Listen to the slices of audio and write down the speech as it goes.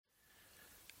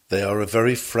They are a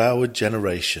very froward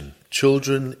generation,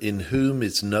 children in whom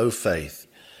is no faith.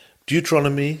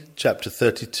 Deuteronomy chapter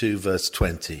 32, verse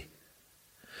 20.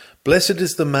 Blessed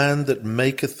is the man that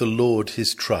maketh the Lord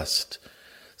his trust.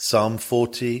 Psalm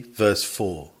 40, verse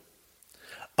 4.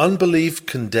 Unbelief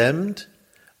condemned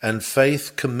and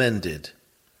faith commended.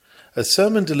 A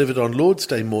sermon delivered on Lord's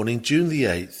Day morning, June the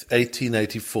 8th,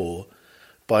 1884,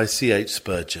 by C.H.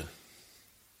 Spurgeon.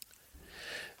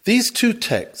 These two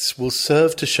texts will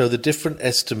serve to show the different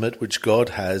estimate which God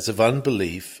has of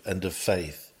unbelief and of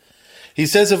faith. He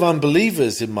says of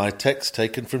unbelievers in my text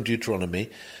taken from Deuteronomy,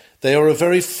 they are a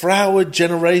very froward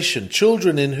generation,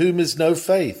 children in whom is no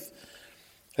faith,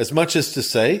 as much as to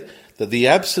say that the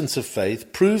absence of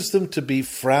faith proves them to be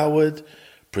froward,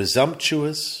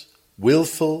 presumptuous,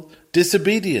 willful,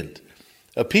 disobedient,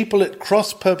 a people at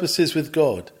cross purposes with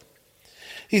God.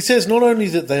 He says not only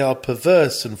that they are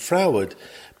perverse and froward,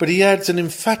 but he adds an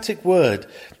emphatic word.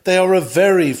 They are a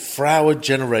very froward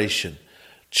generation,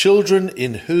 children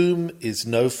in whom is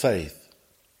no faith.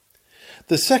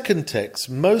 The second text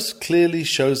most clearly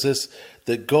shows us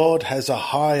that God has a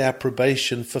high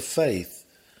approbation for faith.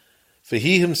 For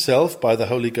he himself, by the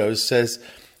Holy Ghost, says,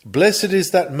 "Blessed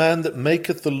is that man that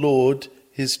maketh the Lord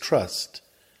his trust."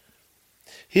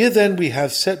 Here then we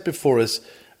have set before us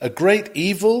a great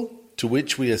evil to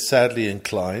which we are sadly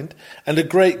inclined, and a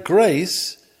great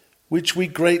grace which we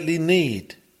greatly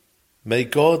need. May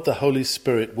God the Holy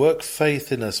Spirit work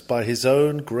faith in us by his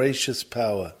own gracious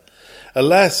power.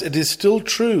 Alas, it is still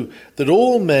true that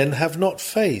all men have not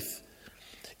faith.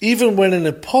 Even when an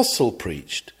apostle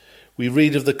preached, we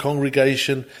read of the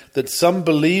congregation that some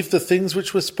believed the things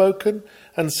which were spoken,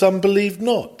 and some believed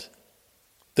not.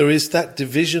 There is that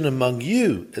division among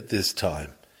you at this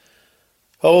time.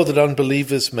 Oh, that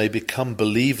unbelievers may become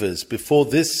believers before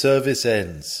this service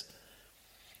ends.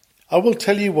 I will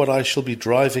tell you what I shall be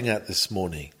driving at this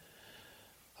morning.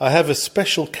 I have a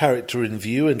special character in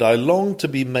view, and I long to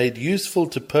be made useful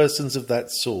to persons of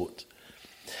that sort.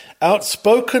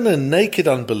 Outspoken and naked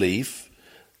unbelief,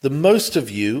 the most of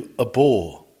you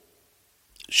abhor.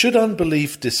 Should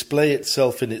unbelief display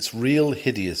itself in its real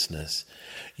hideousness,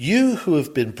 you who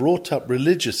have been brought up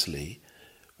religiously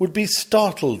would be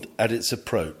startled at its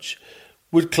approach,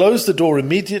 would close the door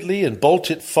immediately and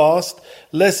bolt it fast,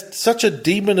 lest such a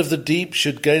demon of the deep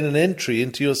should gain an entry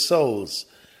into your souls.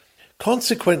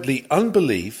 Consequently,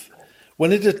 unbelief,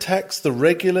 when it attacks the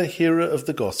regular hearer of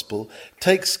the gospel,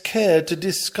 takes care to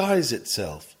disguise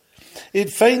itself.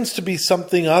 It feigns to be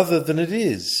something other than it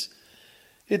is.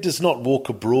 It does not walk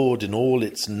abroad in all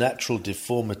its natural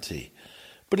deformity,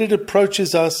 but it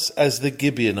approaches us as the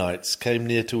Gibeonites came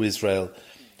near to Israel,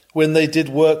 when they did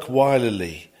work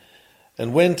wilily,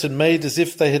 and went and made as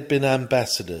if they had been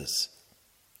ambassadors.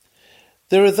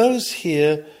 There are those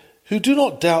here who do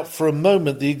not doubt for a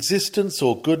moment the existence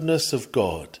or goodness of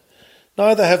God.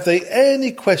 Neither have they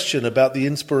any question about the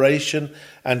inspiration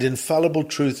and infallible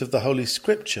truth of the Holy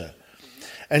Scripture.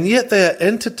 And yet they are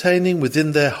entertaining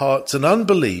within their hearts an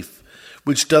unbelief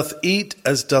which doth eat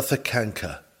as doth a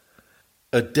canker.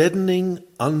 A deadening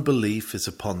unbelief is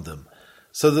upon them,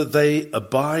 so that they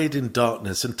abide in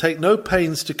darkness and take no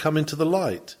pains to come into the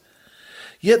light.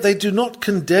 Yet they do not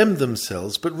condemn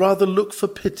themselves, but rather look for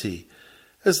pity,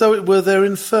 as though it were their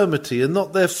infirmity and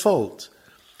not their fault.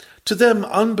 To them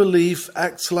unbelief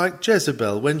acts like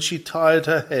Jezebel when she tired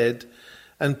her head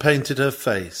and painted her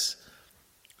face.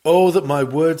 Oh, that my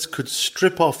words could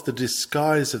strip off the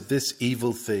disguise of this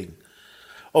evil thing.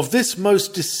 Of this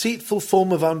most deceitful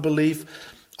form of unbelief,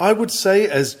 I would say,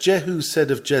 as Jehu said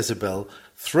of Jezebel,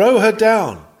 "Throw her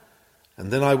down."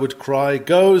 And then I would cry,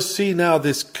 "Go, see now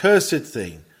this cursed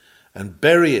thing, and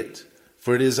bury it,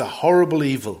 for it is a horrible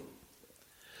evil."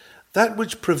 That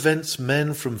which prevents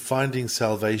men from finding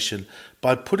salvation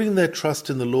by putting their trust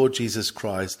in the Lord Jesus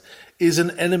Christ is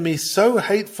an enemy so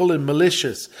hateful and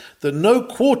malicious that no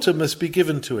quarter must be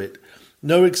given to it,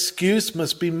 no excuse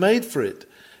must be made for it.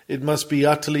 It must be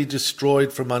utterly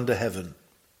destroyed from under heaven.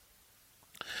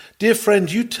 Dear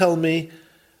friend, you tell me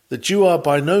that you are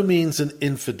by no means an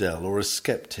infidel or a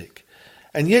skeptic,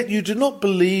 and yet you do not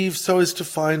believe so as to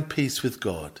find peace with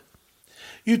God.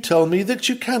 You tell me that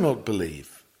you cannot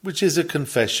believe, which is a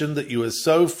confession that you are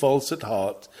so false at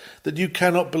heart that you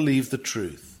cannot believe the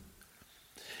truth.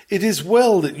 It is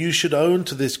well that you should own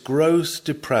to this gross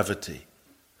depravity,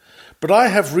 but I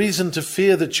have reason to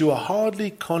fear that you are hardly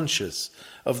conscious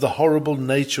of the horrible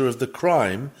nature of the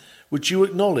crime which you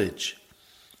acknowledge.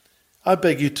 I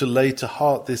beg you to lay to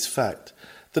heart this fact,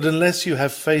 that unless you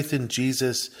have faith in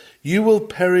Jesus, you will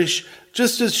perish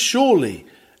just as surely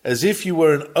as if you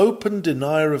were an open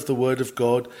denier of the word of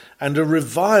God and a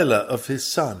reviler of his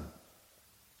Son.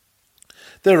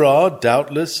 There are,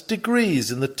 doubtless,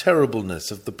 degrees in the terribleness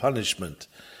of the punishment,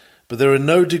 but there are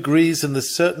no degrees in the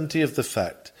certainty of the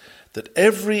fact that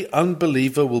every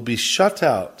unbeliever will be shut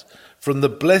out from the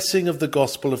blessing of the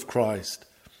gospel of Christ.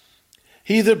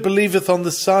 He that believeth on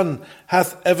the Son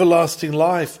hath everlasting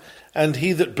life, and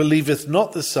he that believeth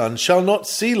not the Son shall not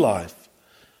see life,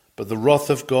 but the wrath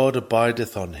of God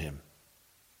abideth on him.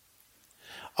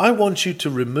 I want you to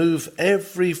remove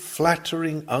every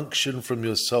flattering unction from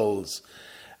your souls,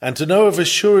 and to know of a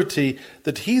surety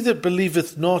that he that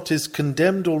believeth not is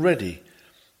condemned already,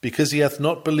 because he hath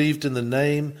not believed in the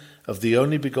name of the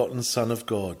only begotten Son of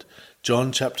God.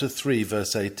 John chapter 3,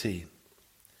 verse 18.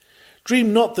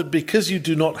 Dream not that because you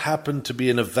do not happen to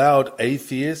be an avowed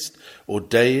atheist or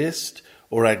deist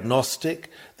or agnostic,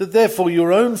 that therefore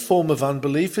your own form of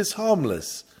unbelief is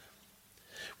harmless.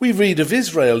 We read of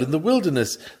Israel in the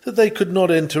wilderness that they could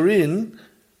not enter in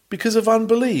because of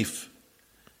unbelief.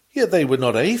 Yet they were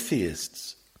not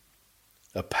atheists.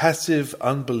 A passive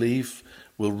unbelief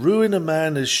will ruin a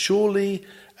man as surely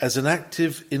as an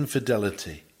active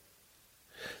infidelity.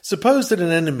 Suppose that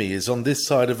an enemy is on this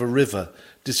side of a river,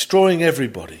 destroying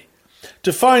everybody.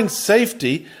 To find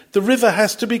safety, the river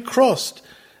has to be crossed,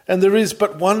 and there is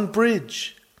but one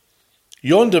bridge.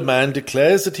 Yonder man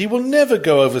declares that he will never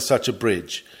go over such a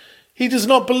bridge. He does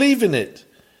not believe in it.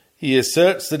 He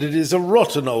asserts that it is a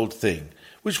rotten old thing,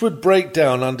 which would break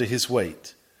down under his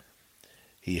weight.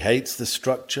 He hates the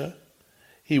structure.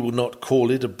 He will not call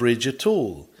it a bridge at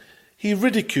all. He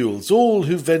ridicules all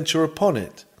who venture upon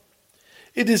it.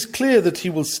 It is clear that he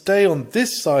will stay on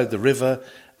this side the river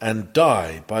and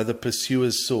die by the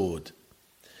pursuer's sword.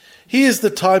 He is the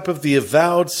type of the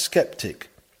avowed skeptic.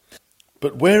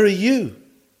 But where are you?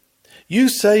 You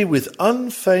say with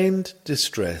unfeigned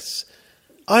distress,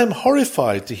 I am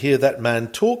horrified to hear that man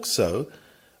talk so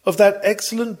of that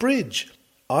excellent bridge.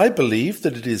 I believe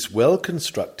that it is well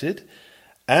constructed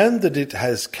and that it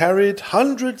has carried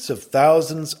hundreds of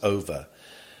thousands over.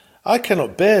 I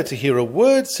cannot bear to hear a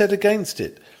word said against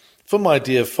it, for my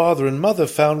dear father and mother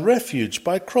found refuge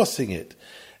by crossing it,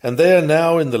 and they are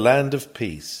now in the land of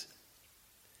peace.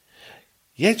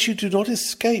 Yet you do not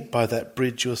escape by that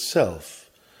bridge yourself,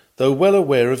 though well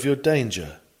aware of your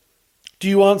danger. Do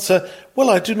you answer,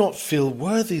 well, I do not feel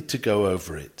worthy to go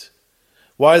over it?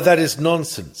 Why, that is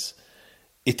nonsense.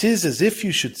 It is as if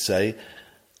you should say,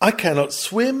 I cannot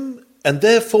swim, and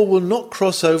therefore will not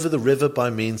cross over the river by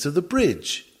means of the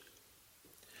bridge.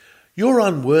 Your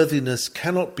unworthiness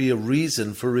cannot be a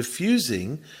reason for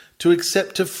refusing to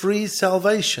accept a free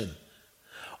salvation.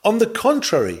 On the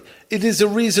contrary, it is a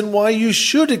reason why you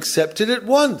should accept it at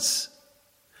once.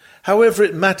 However,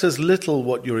 it matters little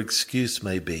what your excuse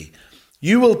may be.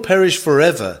 You will perish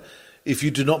forever if you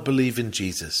do not believe in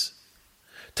Jesus.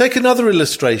 Take another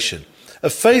illustration. A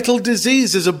fatal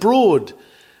disease is abroad,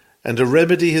 and a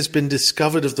remedy has been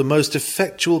discovered of the most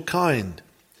effectual kind.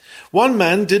 One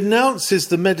man denounces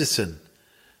the medicine,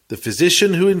 the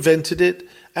physician who invented it,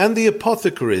 and the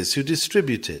apothecaries who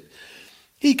distribute it.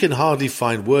 He can hardly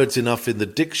find words enough in the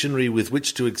dictionary with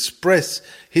which to express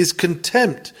his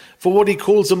contempt for what he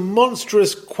calls a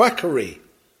monstrous quackery.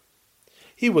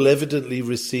 He will evidently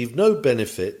receive no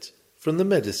benefit from the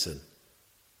medicine.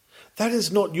 That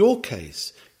is not your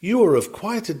case. You are of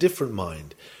quite a different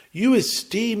mind. You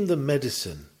esteem the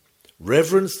medicine,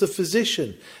 reverence the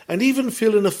physician, and even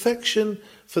feel an affection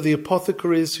for the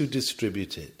apothecaries who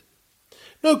distribute it.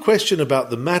 No question about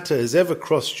the matter has ever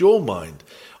crossed your mind.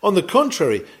 On the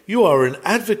contrary, you are an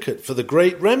advocate for the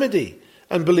great remedy,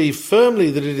 and believe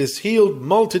firmly that it has healed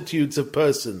multitudes of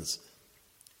persons.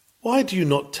 Why do you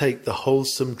not take the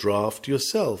wholesome draught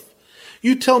yourself?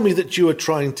 You tell me that you are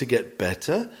trying to get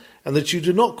better, and that you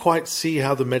do not quite see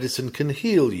how the medicine can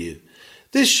heal you.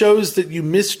 This shows that you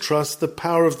mistrust the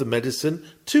power of the medicine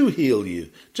to heal you,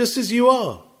 just as you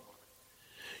are.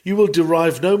 You will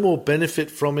derive no more benefit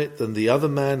from it than the other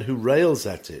man who rails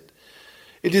at it.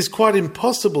 It is quite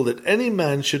impossible that any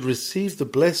man should receive the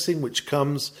blessing which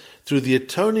comes through the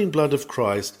atoning blood of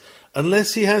Christ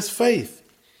unless he has faith,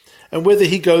 and whether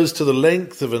he goes to the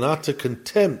length of an utter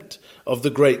contempt of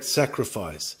the great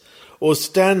sacrifice, or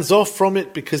stands off from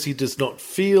it because he does not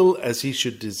feel as he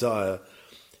should desire,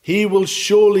 he will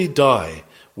surely die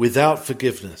without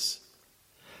forgiveness.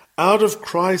 Out of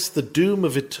Christ the doom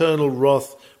of eternal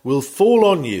wrath will fall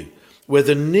on you,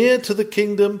 whether near to the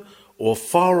kingdom or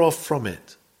far off from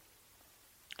it.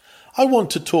 I want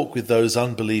to talk with those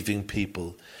unbelieving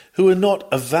people who are not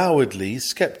avowedly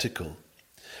skeptical.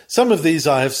 Some of these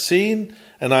I have seen,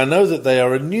 and I know that they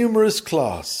are a numerous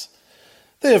class.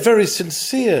 They are very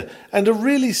sincere and are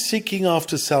really seeking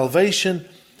after salvation,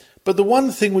 but the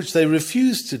one thing which they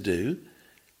refuse to do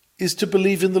is to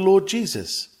believe in the Lord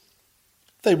Jesus.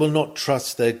 They will not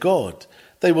trust their God.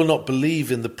 They will not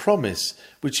believe in the promise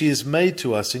which he has made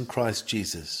to us in Christ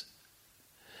Jesus.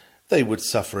 They would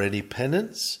suffer any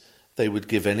penance. They would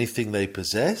give anything they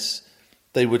possess.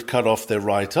 They would cut off their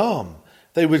right arm.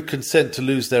 They would consent to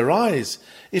lose their eyes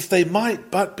if they might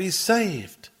but be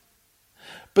saved.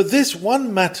 But this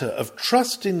one matter of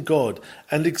trust in God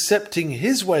and accepting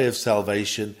his way of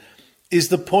salvation is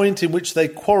the point in which they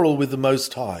quarrel with the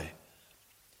Most High.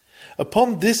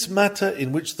 Upon this matter,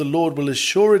 in which the Lord will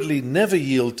assuredly never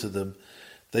yield to them,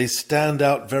 they stand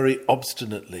out very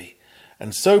obstinately,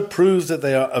 and so prove that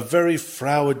they are a very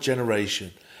froward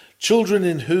generation, children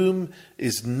in whom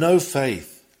is no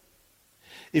faith.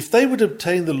 If they would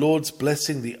obtain the Lord's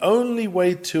blessing, the only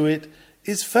way to it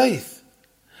is faith.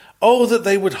 Oh, that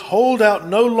they would hold out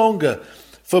no longer,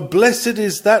 for blessed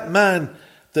is that man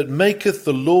that maketh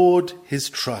the Lord his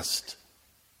trust.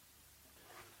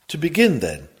 To begin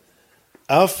then,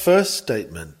 our first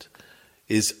statement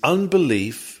is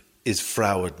unbelief is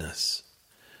frowardness.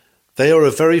 They are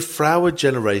a very froward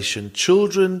generation,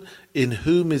 children in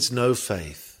whom is no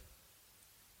faith.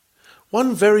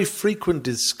 One very frequent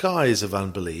disguise of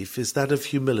unbelief is that of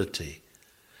humility.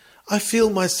 I feel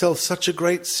myself such a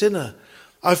great sinner.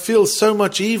 I feel so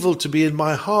much evil to be in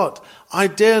my heart. I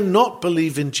dare not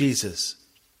believe in Jesus.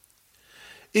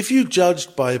 If you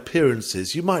judged by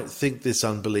appearances, you might think this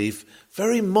unbelief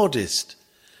very modest,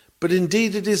 but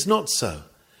indeed it is not so.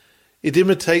 It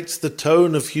imitates the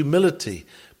tone of humility,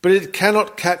 but it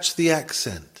cannot catch the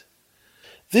accent.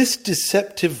 This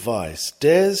deceptive vice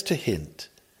dares to hint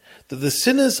that the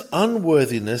sinner's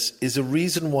unworthiness is a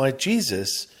reason why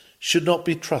Jesus should not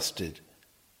be trusted.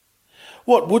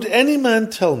 What, would any man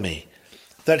tell me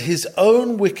that his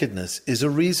own wickedness is a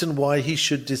reason why he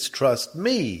should distrust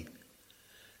me?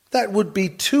 That would be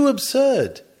too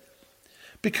absurd.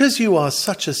 Because you are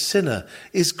such a sinner,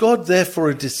 is God therefore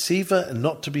a deceiver and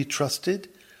not to be trusted?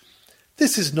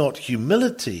 This is not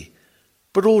humility,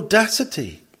 but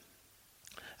audacity.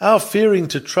 Our fearing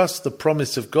to trust the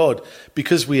promise of God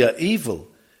because we are evil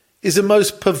is a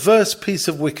most perverse piece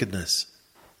of wickedness.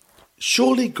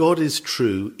 Surely God is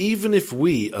true even if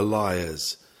we are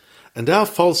liars, and our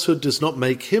falsehood does not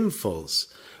make him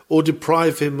false or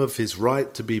deprive him of his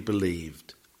right to be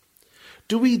believed.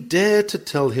 Do we dare to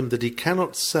tell him that he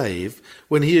cannot save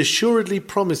when he assuredly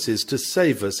promises to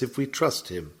save us if we trust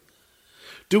him?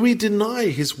 Do we deny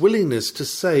his willingness to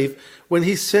save when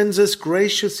he sends us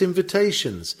gracious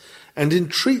invitations and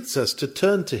entreats us to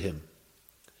turn to him?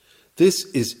 This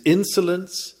is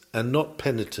insolence and not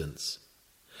penitence.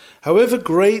 However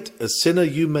great a sinner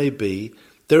you may be,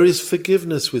 there is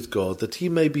forgiveness with God, that he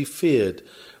may be feared,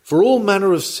 for all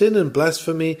manner of sin and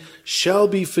blasphemy shall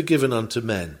be forgiven unto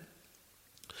men.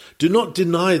 Do not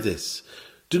deny this.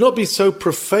 Do not be so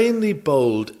profanely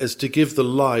bold as to give the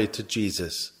lie to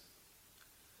Jesus.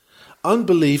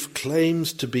 Unbelief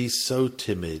claims to be so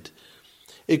timid.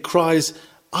 It cries,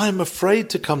 I am afraid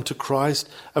to come to Christ,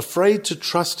 afraid to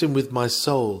trust him with my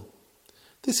soul.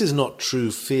 This is not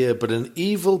true fear, but an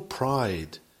evil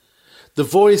pride. The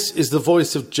voice is the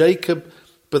voice of Jacob,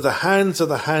 but the hands are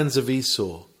the hands of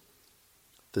Esau.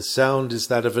 The sound is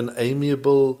that of an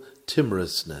amiable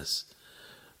timorousness,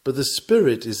 but the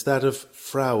spirit is that of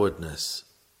frowardness.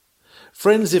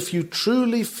 Friends, if you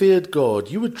truly feared God,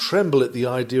 you would tremble at the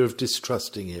idea of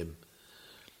distrusting him.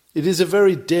 It is a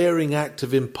very daring act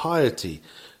of impiety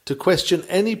to question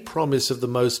any promise of the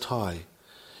Most High.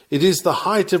 It is the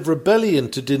height of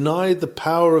rebellion to deny the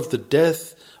power of the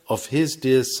death of his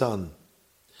dear Son.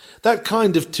 That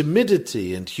kind of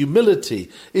timidity and humility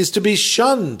is to be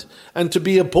shunned and to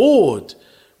be abhorred,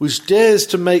 which dares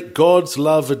to make God's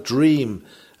love a dream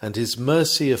and his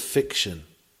mercy a fiction.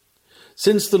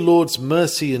 Since the Lord's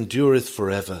mercy endureth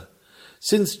forever,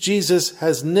 since Jesus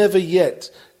has never yet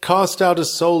cast out a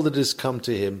soul that has come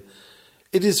to him,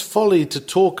 it is folly to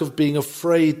talk of being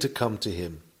afraid to come to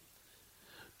him.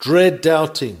 Dread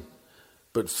doubting,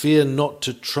 but fear not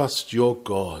to trust your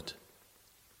God.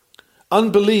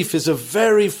 Unbelief is a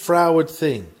very froward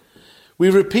thing.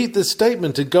 We repeat the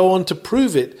statement and go on to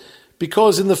prove it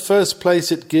because in the first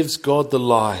place it gives God the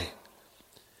lie.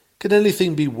 Can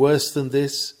anything be worse than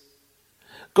this?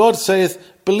 God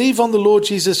saith, believe on the Lord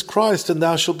Jesus Christ and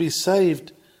thou shalt be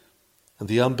saved. And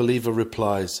the unbeliever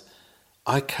replies,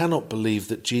 I cannot believe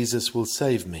that Jesus will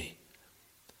save me.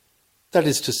 That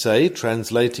is to say,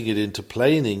 translating it into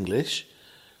plain English,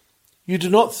 you do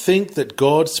not think that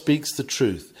God speaks the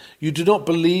truth. You do not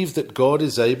believe that God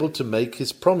is able to make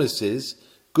his promises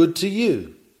good to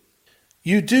you.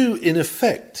 You do, in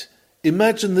effect,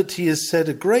 imagine that he has said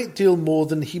a great deal more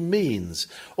than he means,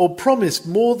 or promised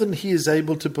more than he is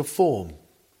able to perform.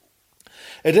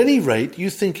 At any rate, you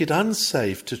think it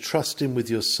unsafe to trust him with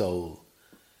your soul.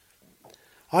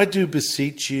 I do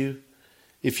beseech you,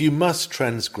 if you must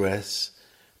transgress,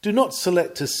 do not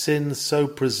select a sin so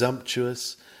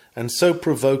presumptuous and so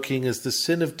provoking as the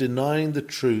sin of denying the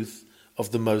truth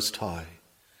of the Most High.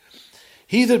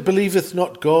 He that believeth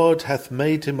not God hath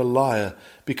made him a liar,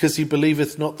 because he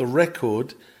believeth not the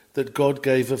record that God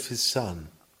gave of his Son.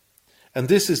 And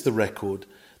this is the record,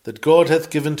 that God hath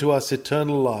given to us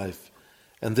eternal life,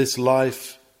 and this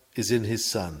life is in his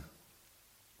Son.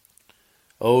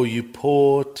 O you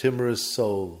poor timorous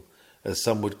soul, as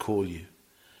some would call you,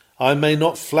 I may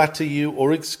not flatter you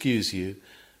or excuse you,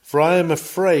 for I am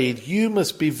afraid you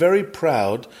must be very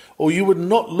proud, or you would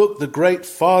not look the great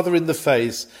Father in the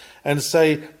face and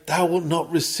say, Thou wilt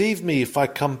not receive me if I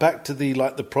come back to thee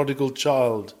like the prodigal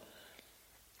child,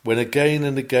 when again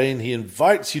and again he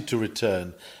invites you to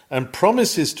return and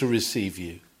promises to receive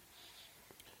you.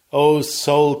 O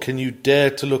soul, can you dare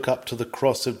to look up to the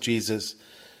cross of Jesus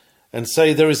and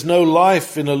say, There is no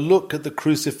life in a look at the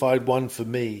crucified one for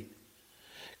me?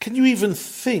 Can you even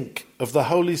think of the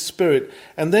Holy Spirit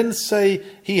and then say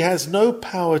he has no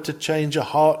power to change a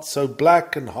heart so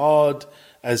black and hard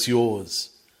as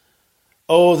yours?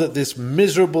 Oh, that this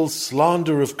miserable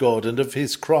slander of God and of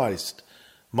his Christ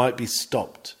might be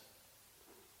stopped.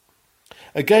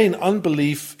 Again,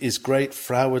 unbelief is great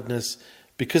frowardness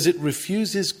because it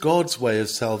refuses God's way of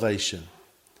salvation.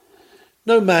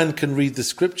 No man can read the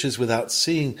Scriptures without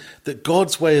seeing that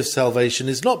God's way of salvation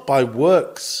is not by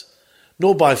works,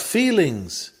 nor by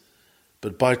feelings,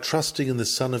 but by trusting in the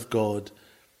Son of God,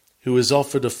 who has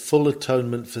offered a full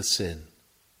atonement for sin.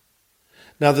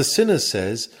 Now the sinner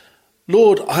says,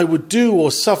 Lord, I would do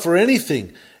or suffer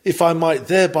anything if I might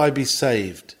thereby be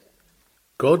saved.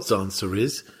 God's answer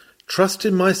is, trust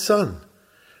in my Son.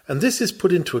 And this is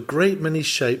put into a great many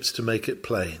shapes to make it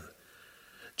plain.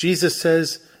 Jesus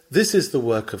says, this is the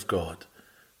work of God,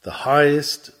 the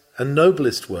highest and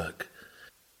noblest work,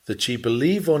 that ye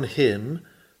believe on him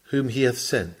whom he hath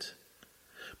sent.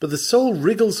 But the soul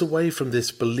wriggles away from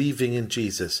this believing in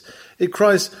Jesus. It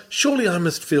cries, surely I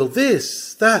must feel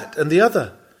this, that, and the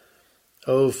other.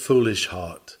 O foolish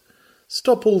heart,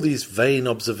 stop all these vain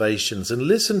observations and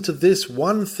listen to this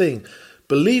one thing.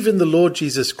 Believe in the Lord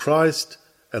Jesus Christ,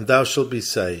 and thou shalt be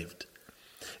saved.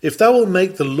 If thou wilt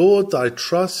make the Lord thy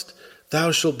trust,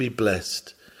 thou shalt be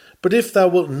blessed. But if thou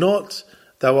wilt not,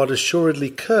 thou art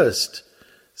assuredly cursed,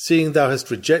 seeing thou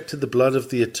hast rejected the blood of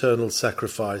the eternal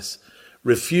sacrifice,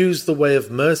 refused the way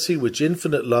of mercy which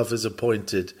infinite love has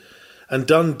appointed, and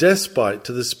done despite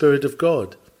to the Spirit of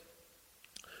God.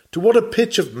 To what a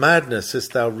pitch of madness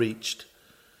hast thou reached?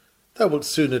 Thou wilt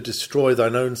sooner destroy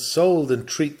thine own soul than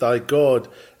treat thy God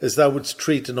as thou wouldst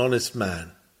treat an honest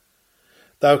man.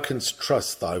 Thou canst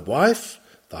trust thy wife,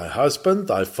 thy husband,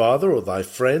 thy father, or thy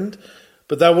friend,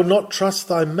 but thou wilt not trust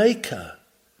thy Maker.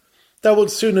 Thou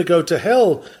wilt sooner go to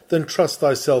hell than trust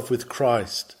thyself with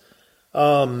Christ.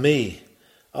 Ah me,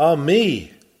 ah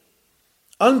me!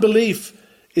 Unbelief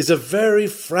is a very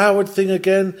froward thing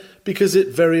again, because it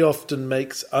very often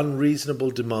makes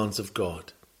unreasonable demands of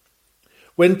God.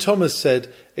 When Thomas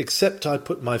said, except I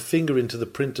put my finger into the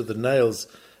print of the nails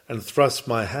and thrust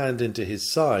my hand into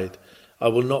his side, I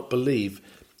will not believe,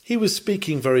 he was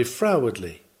speaking very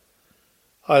frowardly.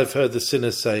 I have heard the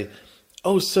sinner say,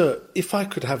 Oh, sir, if I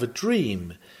could have a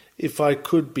dream, if I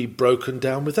could be broken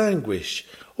down with anguish,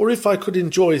 or if I could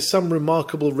enjoy some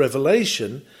remarkable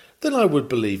revelation, then I would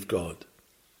believe God.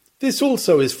 This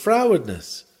also is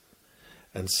frowardness.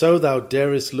 And so thou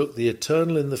darest look the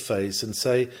Eternal in the face and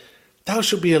say, Thou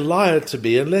shalt be a liar to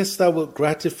me unless thou wilt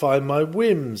gratify my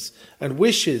whims and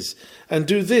wishes, and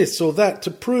do this or that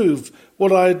to prove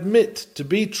what I admit to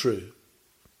be true.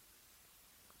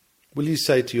 Will you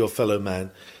say to your fellow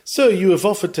man, Sir, you have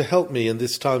offered to help me in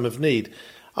this time of need.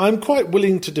 I am quite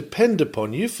willing to depend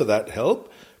upon you for that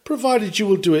help, provided you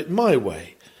will do it my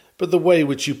way, but the way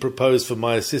which you propose for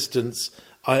my assistance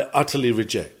I utterly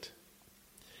reject.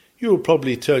 You will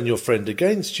probably turn your friend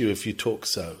against you if you talk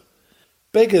so.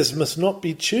 Beggars must not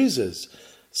be choosers,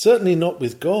 certainly not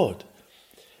with God.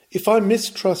 If I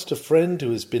mistrust a friend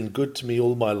who has been good to me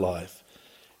all my life,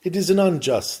 it is an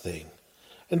unjust thing.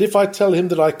 And if I tell him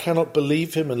that I cannot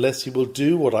believe him unless he will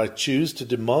do what I choose to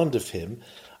demand of him,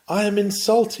 I am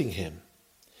insulting him.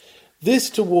 This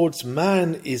towards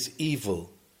man is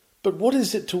evil, but what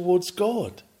is it towards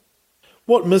God?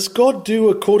 What must God do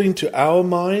according to our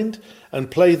mind and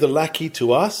play the lackey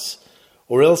to us,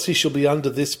 or else he shall be under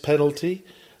this penalty,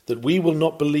 that we will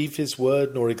not believe his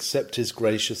word nor accept his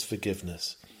gracious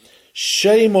forgiveness.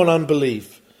 Shame on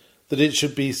unbelief, that it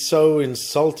should be so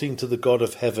insulting to the God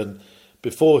of heaven,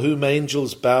 before whom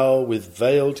angels bow with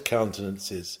veiled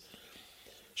countenances.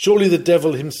 Surely the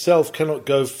devil himself cannot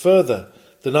go further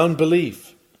than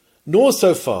unbelief, nor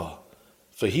so far,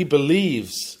 for he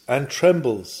believes and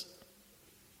trembles.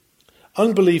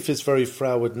 Unbelief is very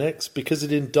froward next, because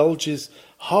it indulges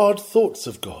hard thoughts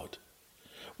of God.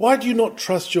 Why do you not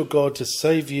trust your God to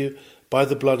save you by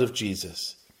the blood of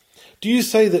Jesus? Do you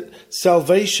say that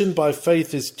salvation by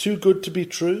faith is too good to be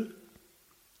true?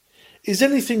 Is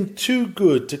anything too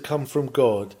good to come from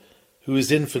God, who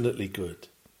is infinitely good?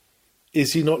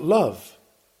 Is he not love?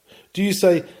 Do you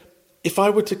say, if I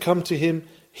were to come to him,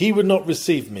 he would not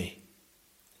receive me?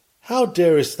 How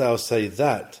darest thou say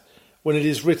that, when it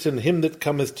is written, him that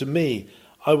cometh to me,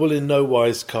 I will in no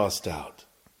wise cast out?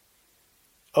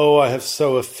 Oh, I have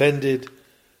so offended,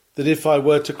 that if I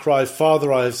were to cry,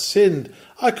 Father, I have sinned,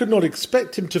 I could not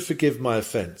expect him to forgive my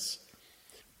offence.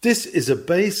 This is a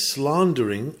base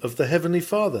slandering of the Heavenly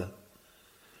Father.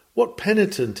 What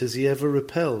penitent has he ever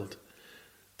repelled?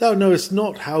 Thou knowest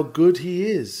not how good he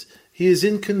is. He is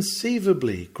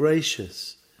inconceivably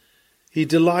gracious. He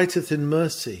delighteth in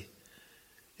mercy.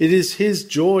 It is his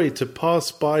joy to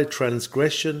pass by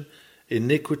transgression,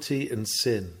 iniquity, and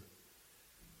sin.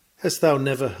 Hast thou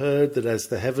never heard that as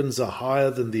the heavens are higher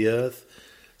than the earth,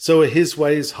 so are his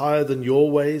ways higher than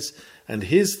your ways, and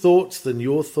his thoughts than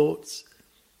your thoughts?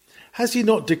 Has he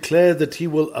not declared that he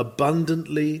will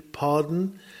abundantly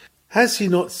pardon? Has he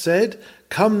not said,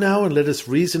 Come now and let us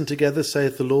reason together,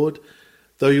 saith the Lord?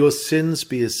 Though your sins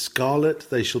be as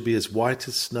scarlet, they shall be as white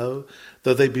as snow.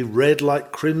 Though they be red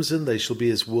like crimson, they shall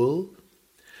be as wool.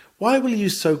 Why will you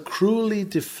so cruelly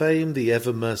defame the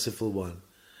ever-merciful one?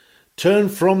 Turn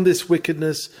from this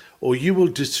wickedness, or you will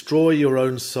destroy your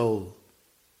own soul.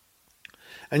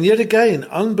 And yet again,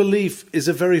 unbelief is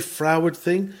a very froward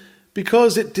thing,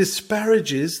 because it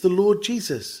disparages the Lord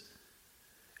Jesus.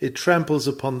 It tramples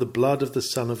upon the blood of the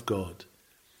Son of God.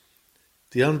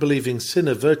 The unbelieving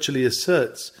sinner virtually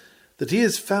asserts that he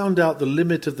has found out the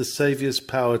limit of the Saviour's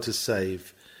power to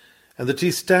save, and that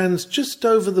he stands just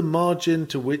over the margin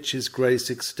to which his grace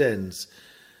extends,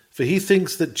 for he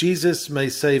thinks that Jesus may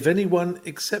save anyone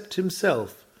except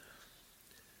himself.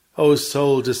 O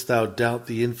soul, dost thou doubt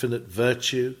the infinite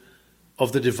virtue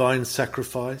of the divine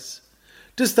sacrifice?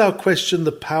 Dost thou question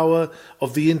the power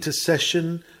of the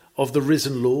intercession of the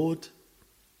risen Lord?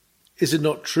 Is it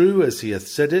not true, as he hath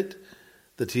said it,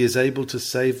 that he is able to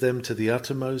save them to the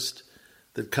uttermost,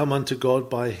 that come unto God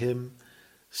by him,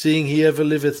 seeing he ever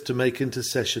liveth to make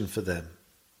intercession for them?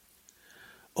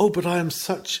 Oh, but I am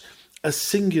such a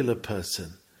singular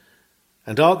person.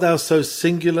 And art thou so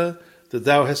singular that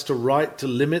thou hast a right to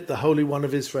limit the Holy One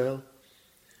of Israel?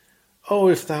 Oh,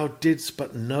 if thou didst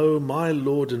but know my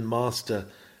Lord and Master,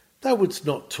 thou wouldst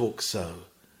not talk so.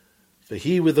 For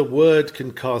he with a word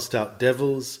can cast out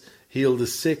devils, heal the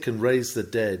sick, and raise the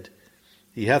dead.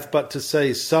 He hath but to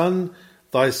say, Son,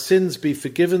 thy sins be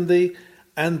forgiven thee,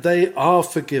 and they are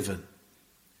forgiven.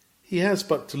 He has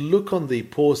but to look on thee,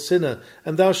 poor sinner,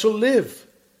 and thou shalt live.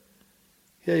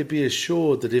 Yea, be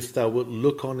assured that if thou wilt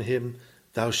look on him,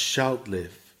 thou shalt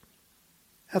live.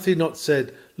 Hath he not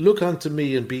said, Look unto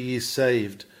me, and be ye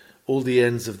saved, all the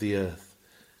ends of the earth?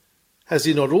 Has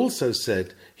he not also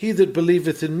said, He that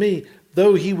believeth in me,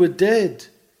 though he were dead,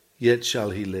 yet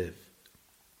shall he live?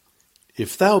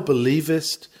 If thou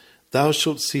believest, thou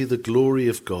shalt see the glory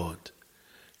of God.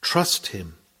 Trust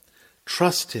him,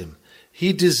 trust him.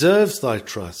 He deserves thy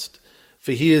trust,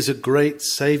 for he is a great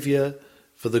Saviour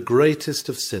for the greatest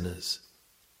of sinners.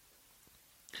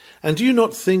 And do you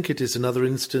not think it is another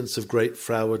instance of great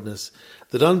frowardness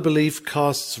that unbelief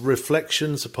casts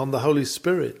reflections upon the Holy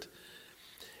Spirit?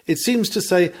 It seems to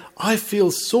say, I feel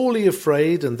sorely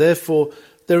afraid, and therefore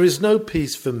there is no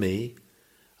peace for me.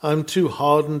 I am too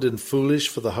hardened and foolish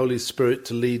for the Holy Spirit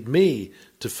to lead me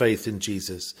to faith in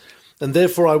Jesus, and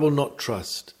therefore I will not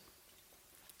trust.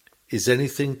 Is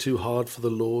anything too hard for the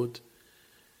Lord?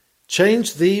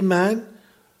 Change thee, man?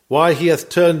 Why, he hath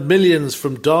turned millions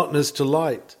from darkness to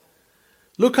light.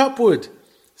 Look upward,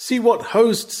 see what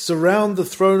hosts surround the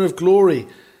throne of glory,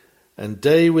 and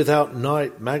day without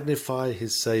night magnify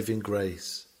his saving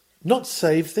grace. Not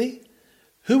save thee?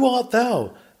 Who art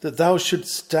thou, that thou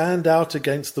shouldst stand out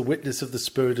against the witness of the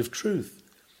Spirit of truth?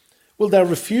 Wilt thou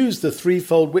refuse the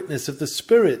threefold witness of the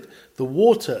Spirit, the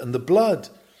water, and the blood?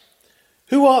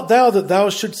 Who art thou, that thou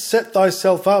shouldst set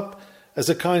thyself up as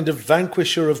a kind of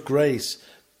vanquisher of grace,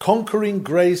 conquering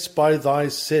grace by thy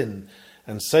sin,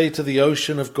 and say to the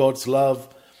ocean of God's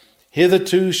love,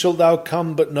 Hitherto shalt thou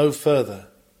come, but no further.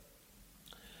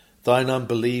 Thine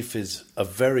unbelief is a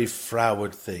very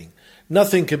froward thing.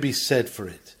 Nothing can be said for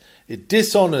it. It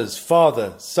dishonours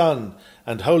Father, Son,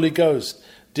 and Holy Ghost,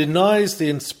 denies the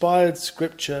inspired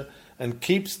Scripture, and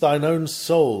keeps thine own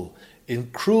soul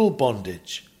in cruel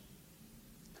bondage.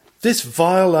 This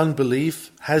vile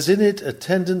unbelief has in it a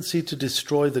tendency to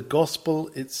destroy the gospel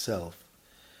itself.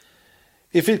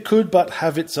 If it could but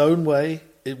have its own way,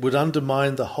 it would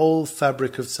undermine the whole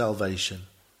fabric of salvation.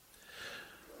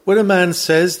 When a man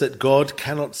says that God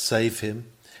cannot save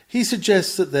him, he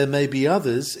suggests that there may be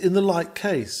others in the like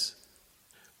case.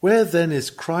 Where then is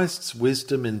Christ's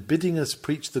wisdom in bidding us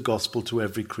preach the gospel to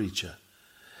every creature?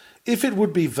 If it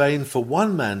would be vain for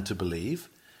one man to believe,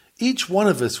 each one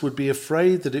of us would be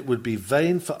afraid that it would be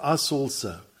vain for us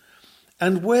also.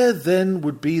 And where then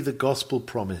would be the gospel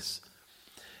promise?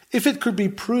 If it could be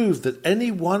proved that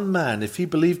any one man, if he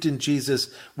believed in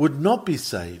Jesus, would not be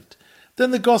saved,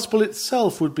 then the gospel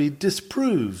itself would be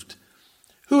disproved.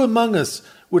 Who among us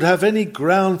would have any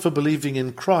ground for believing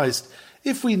in Christ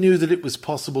if we knew that it was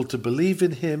possible to believe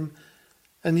in him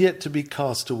and yet to be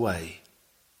cast away?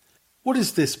 What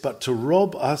is this but to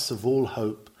rob us of all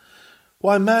hope?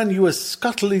 Why, man, you are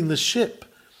scuttling the ship.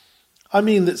 I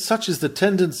mean that such is the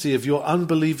tendency of your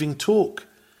unbelieving talk.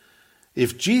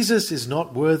 If Jesus is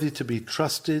not worthy to be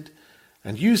trusted,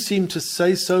 and you seem to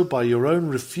say so by your own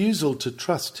refusal to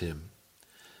trust him,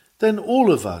 then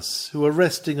all of us who are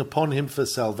resting upon him for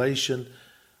salvation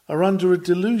are under a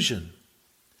delusion.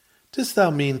 Dost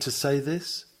thou mean to say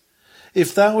this?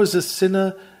 If thou as a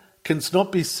sinner canst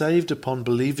not be saved upon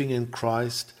believing in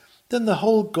Christ, then the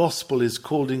whole gospel is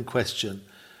called in question.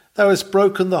 Thou hast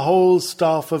broken the whole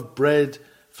staff of bread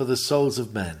for the souls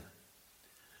of men.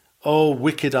 O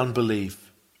wicked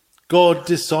unbelief,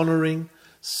 God-dishonouring,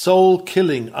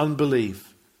 soul-killing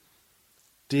unbelief!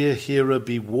 Dear hearer,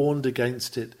 be warned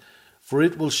against it, for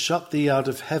it will shut thee out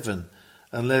of heaven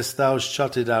unless thou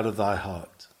shut it out of thy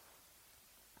heart.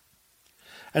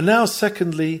 And now,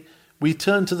 secondly, we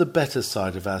turn to the better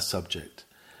side of our subject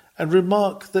and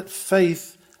remark that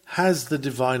faith has the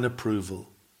divine approval.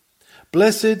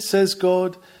 Blessed, says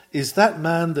God, is that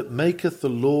man that maketh the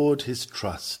Lord his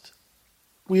trust.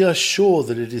 We are sure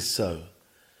that it is so.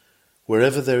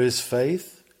 Wherever there is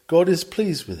faith, God is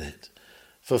pleased with it,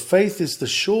 for faith is the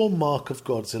sure mark of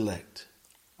God's elect.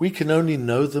 We can only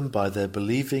know them by their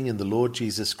believing in the Lord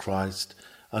Jesus Christ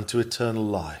unto eternal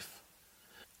life.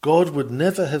 God would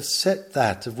never have set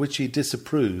that of which he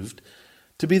disapproved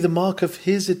to be the mark of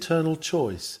his eternal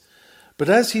choice. But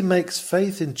as he makes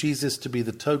faith in Jesus to be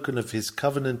the token of his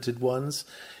covenanted ones,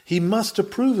 he must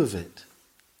approve of it.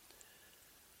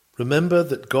 Remember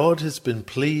that God has been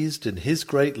pleased in his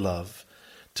great love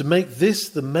to make this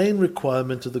the main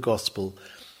requirement of the gospel.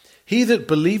 He that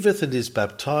believeth and is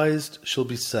baptized shall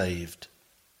be saved.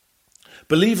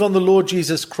 Believe on the Lord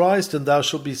Jesus Christ, and thou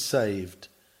shalt be saved.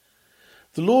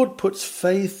 The Lord puts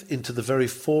faith into the very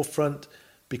forefront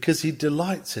because he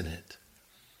delights in it.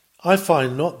 I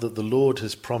find not that the Lord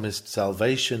has promised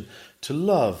salvation to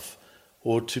love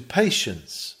or to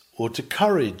patience or to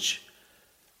courage,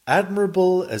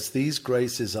 admirable as these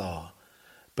graces are,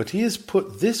 but he has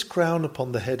put this crown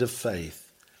upon the head of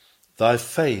faith. Thy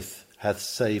faith hath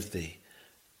saved thee.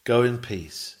 Go in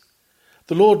peace.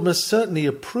 The Lord must certainly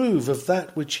approve of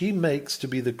that which he makes to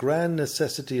be the grand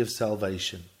necessity of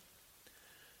salvation.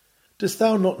 Dost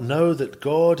thou not know that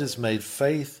God has made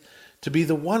faith to be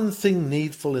the one thing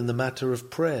needful in the matter of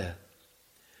prayer?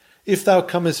 If thou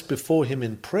comest before him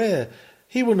in prayer,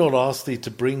 he will not ask thee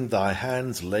to bring thy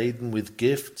hands laden with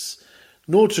gifts,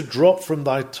 nor to drop from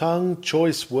thy tongue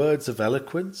choice words of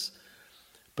eloquence,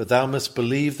 but thou must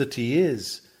believe that he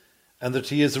is, and that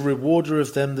he is a rewarder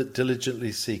of them that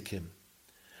diligently seek him.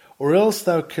 Or else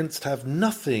thou canst have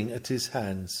nothing at his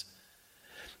hands.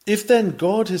 If then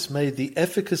God has made the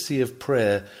efficacy of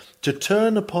prayer to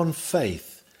turn upon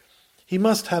faith, he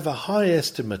must have a high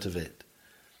estimate of it.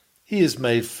 He has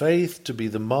made faith to be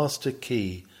the master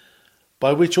key,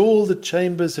 by which all the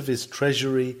chambers of his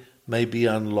treasury may be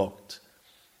unlocked,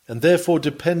 and therefore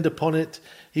depend upon it,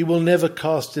 he will never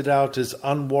cast it out as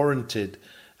unwarranted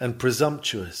and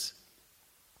presumptuous.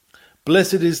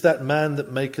 Blessed is that man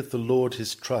that maketh the Lord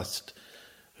his trust,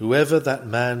 whoever that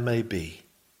man may be.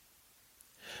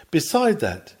 Beside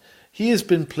that, he has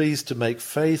been pleased to make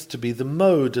faith to be the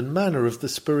mode and manner of the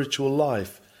spiritual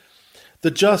life.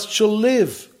 The just shall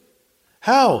live.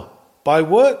 How? By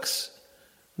works?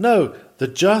 No, the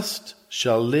just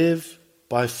shall live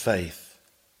by faith.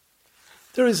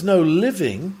 There is no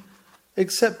living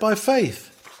except by faith.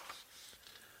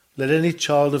 Let any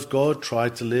child of God try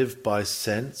to live by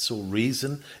sense or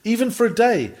reason, even for a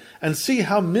day, and see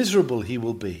how miserable he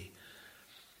will be.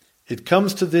 It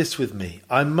comes to this with me: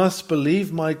 I must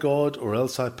believe my God, or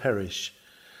else I perish.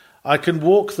 I can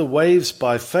walk the waves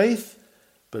by faith,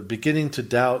 but beginning to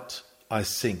doubt, I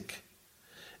sink.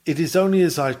 It is only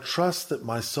as I trust that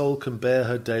my soul can bear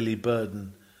her daily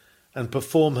burden and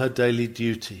perform her daily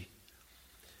duty.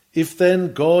 If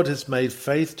then God has made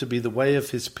faith to be the way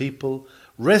of his people,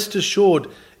 rest assured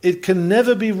it can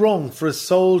never be wrong for a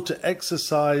soul to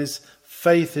exercise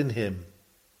faith in him.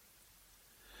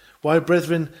 Why,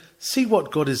 brethren, see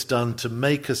what God has done to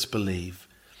make us believe.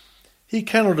 He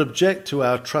cannot object to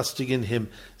our trusting in him,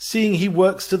 seeing he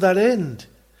works to that end.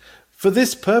 For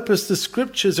this purpose the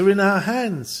Scriptures are in our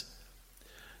hands.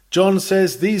 John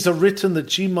says, "These are written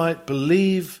that ye might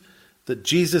believe that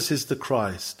Jesus is the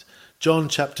Christ." John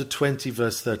chapter 20,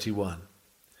 verse 31.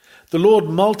 The Lord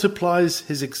multiplies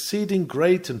his exceeding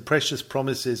great and precious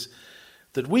promises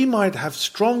that we might have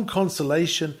strong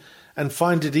consolation and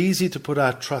find it easy to put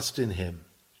our trust in him.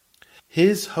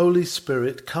 His Holy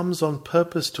Spirit comes on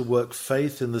purpose to work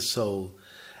faith in the soul,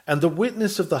 and the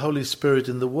witness of the Holy Spirit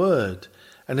in the Word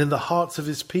and in the hearts of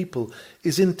his people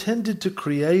is intended to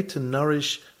create and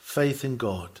nourish faith in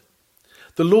God.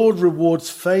 The Lord rewards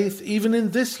faith even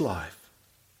in this life.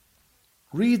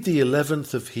 Read the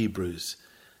 11th of Hebrews.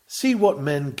 See what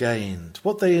men gained,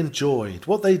 what they enjoyed,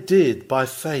 what they did by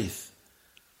faith.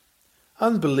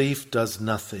 Unbelief does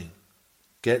nothing,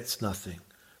 gets nothing,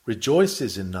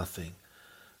 rejoices in nothing,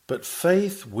 but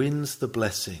faith wins the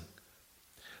blessing.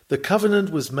 The covenant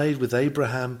was made with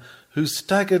Abraham, who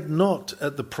staggered not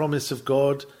at the promise of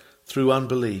God through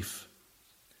unbelief.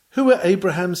 Who are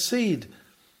Abraham's seed?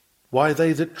 Why,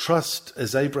 they that trust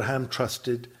as Abraham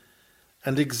trusted,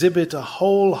 and exhibit a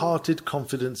wholehearted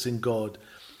confidence in God,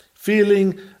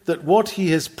 feeling that what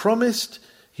he has promised,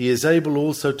 he is able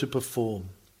also to perform.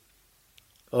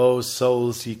 O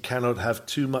souls, ye cannot have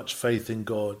too much faith in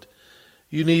God.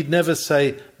 You need never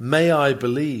say, "May I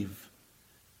believe?"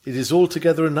 It is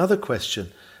altogether another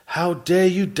question. How dare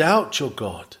you doubt your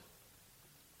God?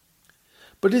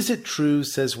 But is it true,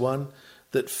 says one,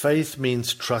 that faith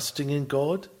means trusting in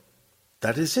God?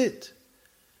 That is it.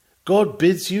 God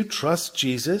bids you trust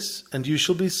Jesus and you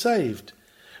shall be saved.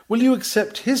 Will you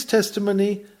accept his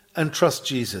testimony and trust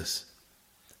Jesus?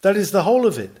 That is the whole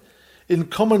of it. In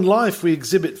common life we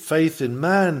exhibit faith in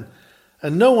man,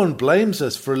 and no one blames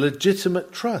us for a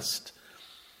legitimate trust.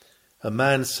 A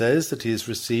man says that he has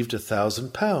received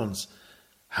 £1,000.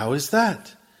 How is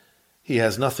that? He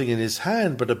has nothing in his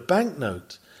hand but a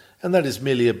banknote, and that is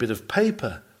merely a bit of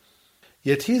paper.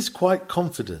 Yet he is quite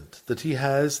confident that he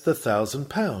has the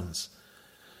 £1,000,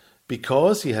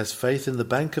 because he has faith in the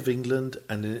Bank of England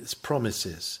and in its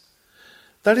promises.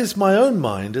 That is my own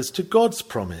mind as to God's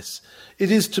promise. It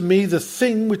is to me the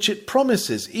thing which it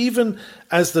promises, even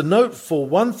as the note for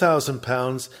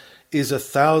 £1,000 is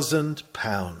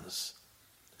 £1,000.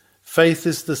 Faith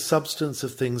is the substance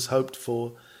of things hoped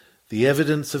for, the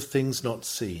evidence of things not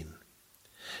seen.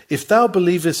 If thou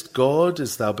believest God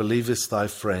as thou believest thy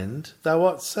friend, thou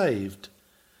art saved.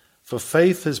 For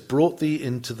faith has brought thee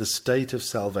into the state of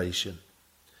salvation.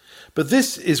 But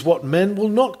this is what men will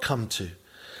not come to.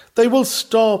 They will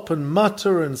stop and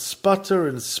mutter and sputter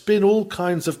and spin all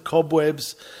kinds of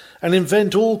cobwebs and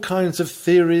invent all kinds of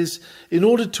theories in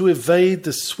order to evade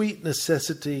the sweet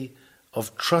necessity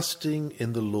of trusting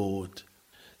in the Lord.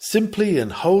 Simply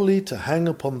and wholly to hang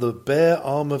upon the bare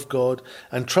arm of God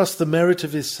and trust the merit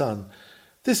of his Son.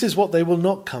 This is what they will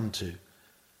not come to.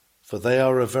 For they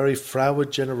are a very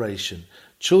froward generation,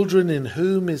 children in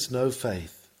whom is no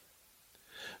faith.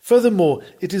 Furthermore,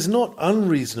 it is not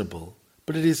unreasonable,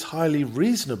 but it is highly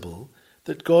reasonable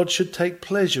that God should take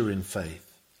pleasure in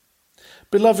faith.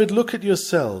 Beloved, look at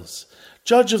yourselves.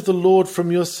 Judge of the Lord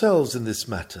from yourselves in this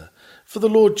matter, for the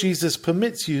Lord Jesus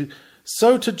permits you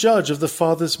so to judge of the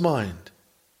Father's mind.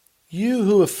 You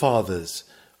who are fathers,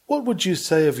 what would you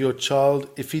say of your child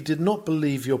if he did not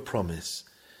believe your promise?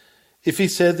 If he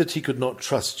said that he could not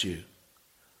trust you?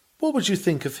 What would you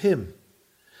think of him?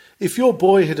 If your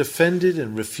boy had offended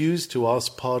and refused to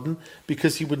ask pardon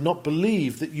because he would not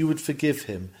believe that you would forgive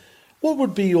him, what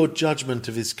would be your judgment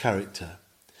of his character?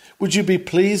 Would you be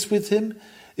pleased with him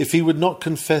if he would not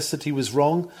confess that he was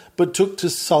wrong, but took to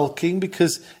sulking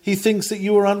because he thinks that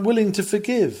you are unwilling to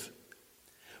forgive?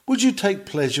 Would you take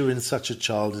pleasure in such a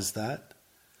child as that?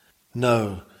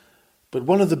 No, but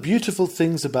one of the beautiful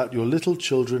things about your little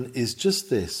children is just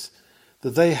this,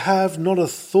 that they have not a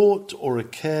thought or a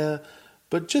care,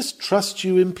 but just trust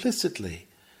you implicitly.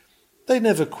 They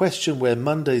never question where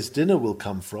Monday's dinner will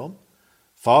come from,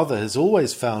 Father has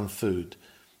always found food.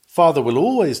 Father will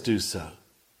always do so.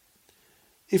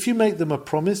 If you make them a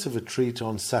promise of a treat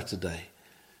on Saturday,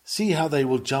 see how they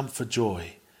will jump for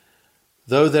joy.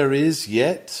 Though there is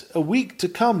yet a week to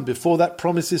come before that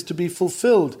promise is to be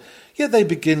fulfilled, yet they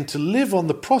begin to live on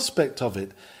the prospect of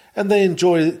it, and they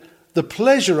enjoy the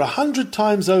pleasure 100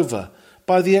 times over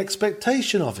by the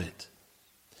expectation of it.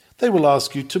 They will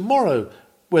ask you tomorrow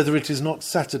whether it is not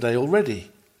Saturday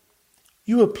already.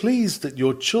 You are pleased that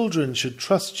your children should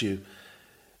trust you.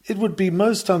 It would be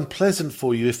most unpleasant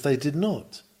for you if they did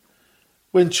not.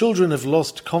 When children have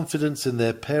lost confidence in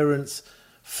their parents,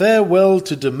 farewell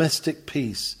to domestic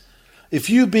peace. If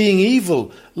you, being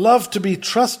evil, love to be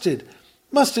trusted,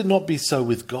 must it not be so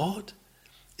with God?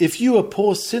 If you, a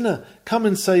poor sinner, come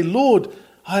and say, Lord,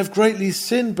 I have greatly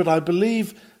sinned, but I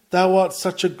believe thou art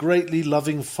such a greatly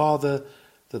loving Father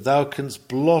that thou canst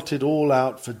blot it all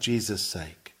out for Jesus'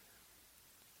 sake.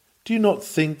 Do you not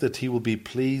think that he will be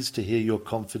pleased to hear your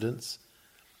confidence?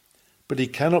 But he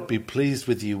cannot be pleased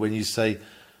with you when you say,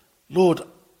 Lord,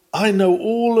 I know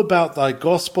all about thy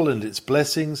gospel and its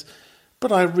blessings,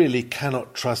 but I really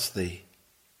cannot trust thee.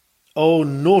 Oh,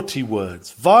 naughty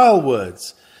words, vile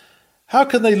words! How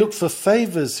can they look for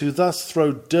favours who thus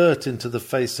throw dirt into the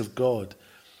face of God?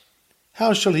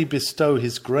 How shall he bestow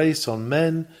his grace on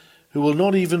men who will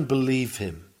not even believe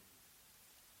him?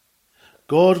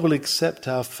 God will accept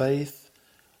our faith,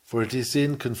 for it is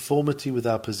in conformity with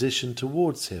our position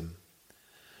towards him.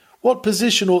 What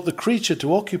position ought the creature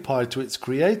to occupy to its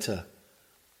Creator?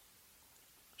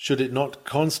 Should it not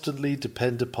constantly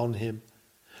depend upon him?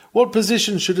 What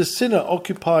position should a sinner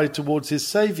occupy towards his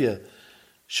Saviour?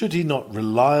 Should he not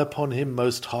rely upon him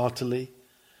most heartily?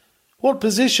 What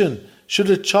position should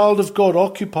a child of God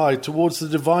occupy towards the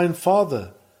Divine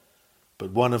Father?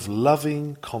 But one of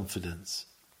loving confidence.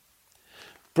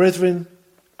 Brethren,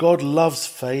 God loves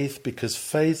faith because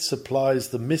faith supplies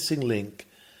the missing link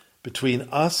between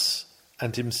us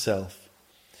and himself.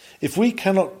 If we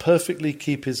cannot perfectly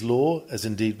keep his law, as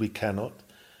indeed we cannot,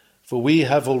 for we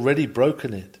have already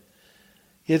broken it,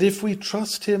 yet if we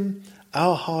trust him,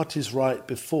 our heart is right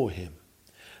before him.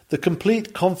 The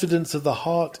complete confidence of the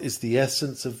heart is the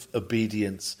essence of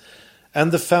obedience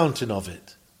and the fountain of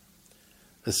it.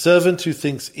 A servant who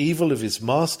thinks evil of his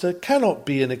master cannot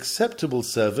be an acceptable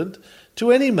servant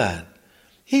to any man.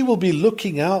 He will be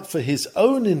looking out for his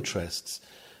own interests,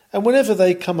 and whenever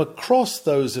they come across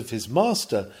those of his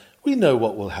master, we know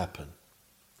what will happen.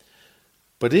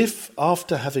 But if,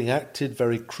 after having acted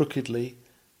very crookedly,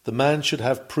 the man should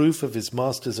have proof of his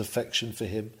master's affection for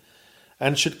him,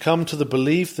 and should come to the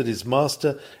belief that his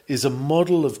master is a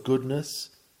model of goodness,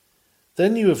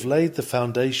 then you have laid the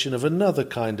foundation of another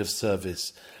kind of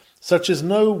service, such as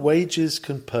no wages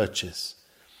can purchase.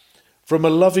 From a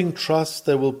loving trust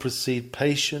there will proceed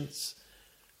patience,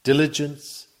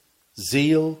 diligence,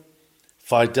 zeal,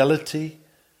 fidelity,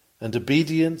 and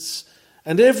obedience,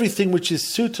 and everything which is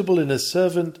suitable in a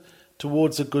servant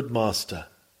towards a good master.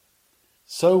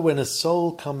 So when a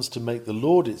soul comes to make the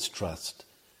Lord its trust,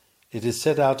 it is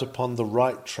set out upon the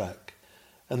right track,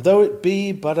 and though it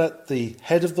be but at the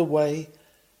head of the way,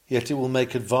 yet it will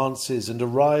make advances and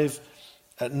arrive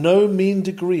at no mean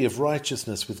degree of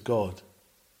righteousness with God.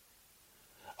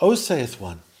 O, saith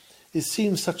one, it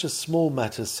seems such a small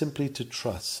matter simply to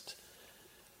trust.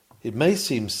 It may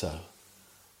seem so,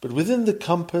 but within the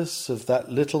compass of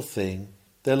that little thing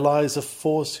there lies a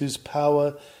force whose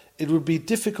power it would be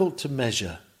difficult to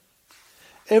measure.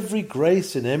 Every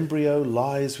grace in embryo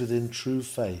lies within true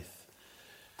faith.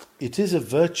 It is a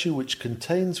virtue which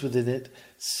contains within it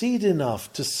seed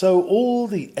enough to sow all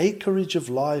the acreage of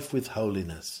life with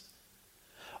holiness.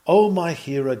 O my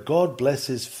hearer, God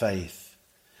blesses faith.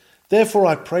 Therefore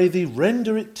I pray thee,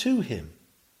 render it to him.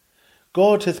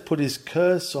 God hath put his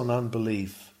curse on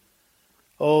unbelief.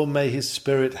 O may his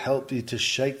Spirit help thee to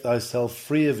shake thyself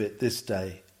free of it this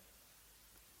day.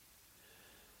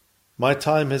 My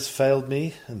time has failed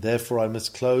me, and therefore I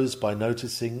must close by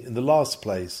noticing in the last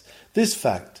place this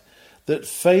fact, that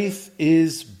faith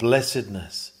is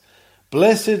blessedness.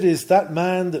 Blessed is that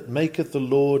man that maketh the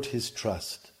Lord his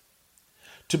trust.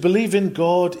 To believe in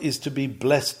God is to be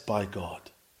blessed by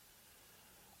God.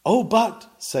 Oh, but,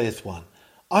 saith one,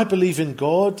 I believe in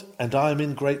God, and I am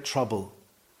in great trouble.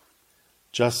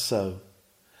 Just so,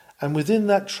 and within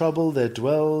that trouble there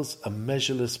dwells a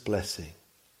measureless blessing.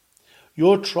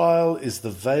 Your trial is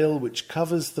the veil which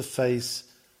covers the face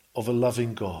of a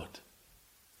loving God.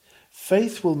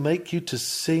 Faith will make you to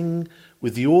sing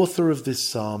with the author of this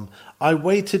psalm, I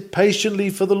waited patiently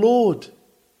for the Lord.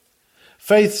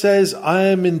 Faith says, I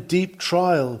am in deep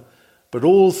trial, but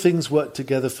all things work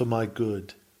together for my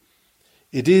good.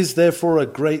 It is therefore a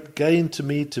great gain to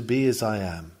me to be as I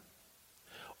am.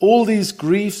 All these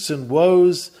griefs and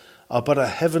woes are but a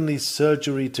heavenly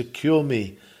surgery to cure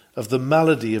me of the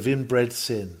malady of inbred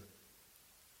sin.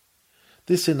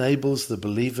 This enables the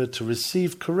believer to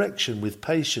receive correction with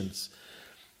patience.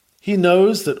 He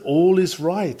knows that all is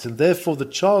right, and therefore the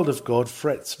child of God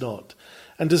frets not,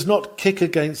 and does not kick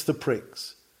against the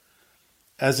pricks.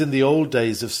 As in the old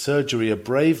days of surgery, a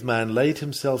brave man laid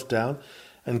himself down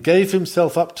and gave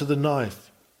himself up to the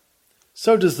knife,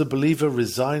 so does the believer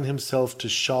resign himself to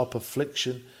sharp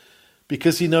affliction,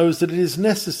 because he knows that it is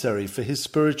necessary for his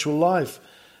spiritual life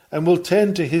and will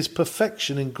tend to his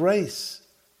perfection in grace.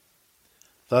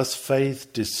 Thus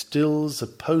faith distills a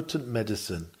potent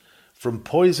medicine from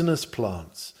poisonous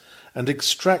plants and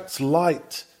extracts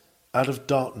light out of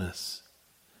darkness.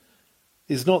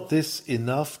 Is not this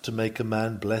enough to make a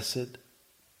man blessed?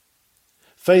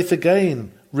 Faith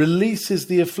again releases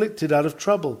the afflicted out of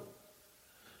trouble.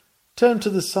 Turn to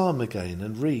the psalm again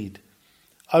and read,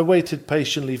 I waited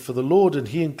patiently for the Lord, and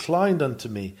he inclined unto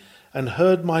me and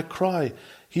heard my cry.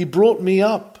 He brought me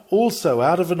up also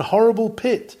out of an horrible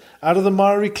pit, out of the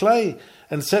miry clay,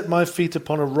 and set my feet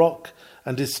upon a rock,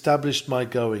 and established my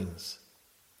goings.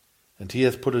 And he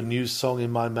hath put a new song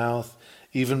in my mouth,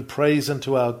 even praise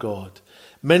unto our God.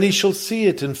 Many shall see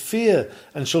it and fear,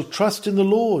 and shall trust in the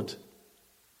Lord.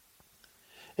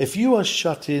 If you are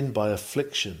shut in by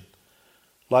affliction,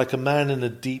 like a man in a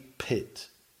deep pit,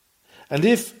 and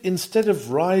if, instead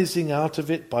of rising out of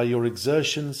it by your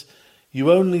exertions, you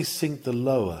only sink the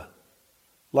lower,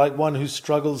 like one who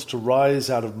struggles to rise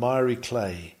out of miry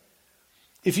clay,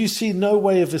 if you see no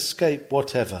way of escape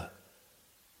whatever,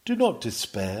 do not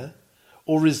despair,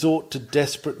 or resort to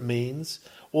desperate means,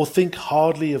 or think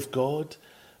hardly of God,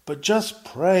 but just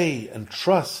pray and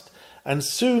trust, and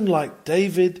soon, like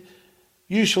David,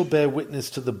 you shall bear witness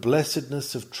to the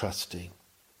blessedness of trusting.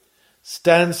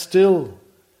 Stand still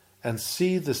and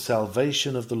see the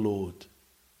salvation of the Lord.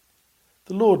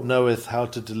 The Lord knoweth how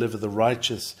to deliver the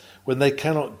righteous when they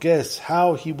cannot guess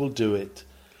how he will do it.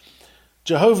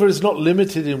 Jehovah is not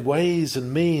limited in ways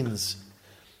and means.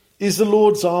 Is the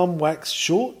Lord's arm waxed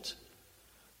short?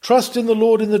 Trust in the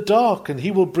Lord in the dark, and he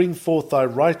will bring forth thy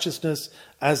righteousness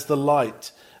as the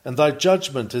light, and thy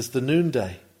judgment as the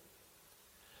noonday.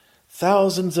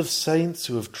 Thousands of saints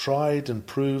who have tried and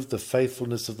proved the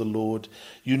faithfulness of the Lord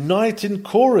unite in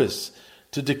chorus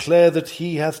to declare that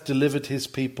he hath delivered his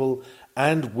people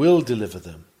and will deliver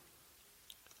them.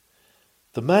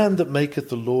 The man that maketh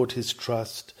the Lord his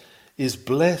trust is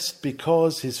blessed,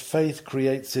 because his faith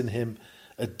creates in him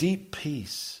a deep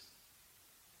peace.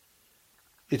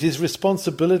 It is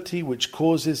responsibility which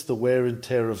causes the wear and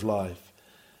tear of life.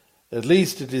 At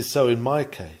least it is so in my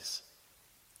case.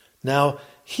 Now,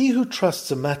 he who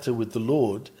trusts a matter with the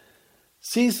Lord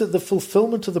sees that the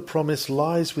fulfillment of the promise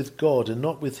lies with God and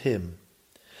not with him.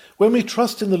 When we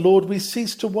trust in the Lord, we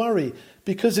cease to worry,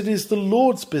 because it is the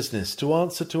Lord's business to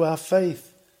answer to our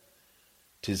faith.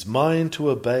 'Tis mine to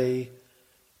obey,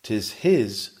 'tis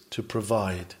his to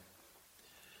provide.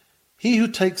 He who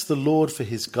takes the Lord for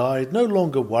his guide no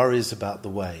longer worries about the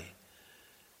way.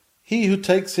 He who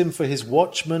takes him for his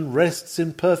watchman rests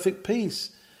in perfect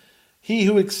peace. He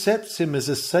who accepts him as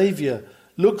a Saviour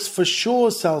looks for sure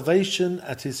salvation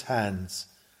at his hands.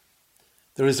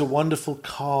 There is a wonderful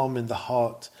calm in the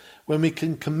heart when we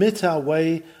can commit our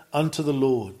way unto the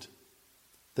Lord.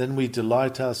 Then we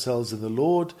delight ourselves in the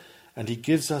Lord, and he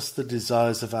gives us the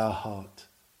desires of our heart.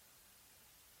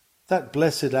 That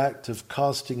blessed act of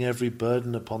casting every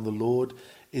burden upon the Lord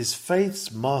is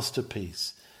faith's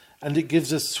masterpiece, and it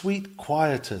gives a sweet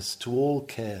quietus to all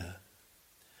care.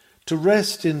 To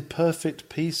rest in perfect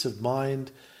peace of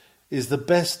mind is the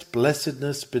best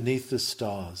blessedness beneath the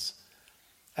stars.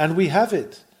 And we have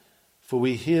it, for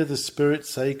we hear the Spirit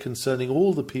say concerning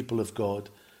all the people of God,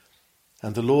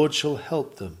 and the Lord shall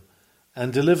help them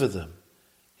and deliver them.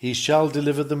 He shall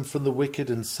deliver them from the wicked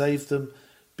and save them,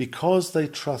 because they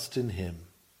trust in him.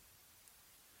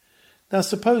 Now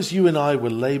suppose you and I were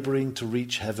labouring to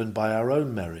reach heaven by our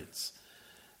own merits.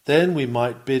 Then we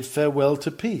might bid farewell to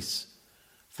peace.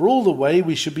 For all the way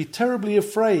we should be terribly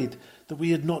afraid that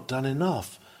we had not done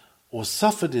enough, or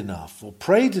suffered enough, or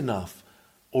prayed enough,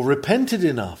 or repented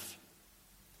enough.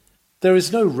 There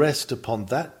is no rest upon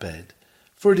that bed,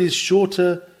 for it is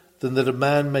shorter than that a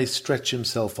man may stretch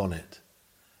himself on it.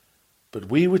 But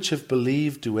we which have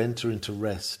believed do enter into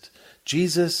rest.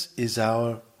 Jesus is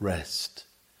our rest.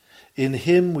 In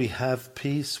him we have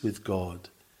peace with God.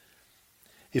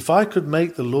 If I could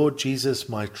make the Lord Jesus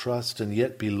my trust and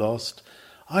yet be lost,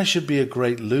 I should be a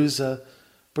great loser,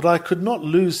 but I could not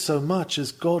lose so much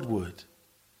as God would.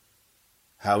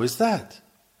 How is that?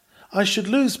 I should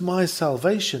lose my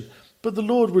salvation, but the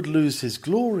Lord would lose his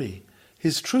glory,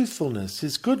 his truthfulness,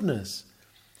 his goodness.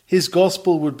 His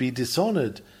gospel would be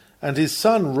dishonored, and his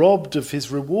son robbed of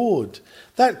his reward.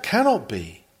 That cannot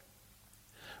be.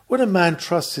 When a man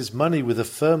trusts his money with a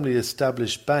firmly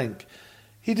established bank,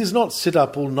 he does not sit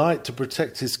up all night to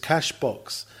protect his cash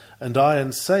box and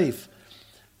iron safe.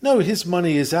 No, his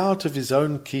money is out of his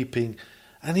own keeping,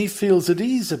 and he feels at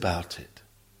ease about it.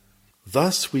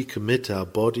 Thus we commit our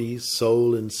body,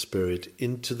 soul, and spirit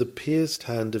into the pierced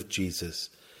hand of Jesus,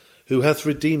 who hath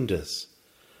redeemed us,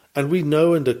 and we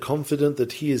know and are confident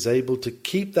that he is able to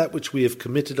keep that which we have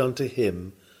committed unto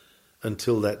him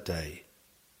until that day.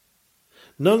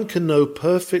 None can know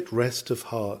perfect rest of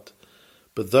heart,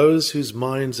 but those whose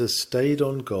minds are stayed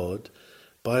on God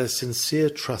by a sincere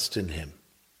trust in him.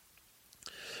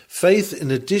 Faith,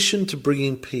 in addition to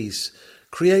bringing peace,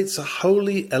 creates a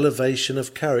holy elevation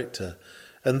of character,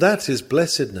 and that is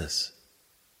blessedness.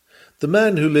 The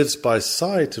man who lives by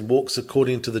sight and walks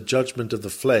according to the judgment of the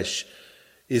flesh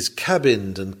is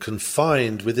cabined and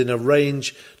confined within a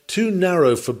range too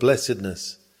narrow for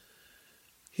blessedness.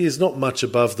 He is not much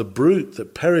above the brute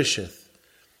that perisheth.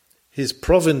 His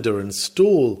provender and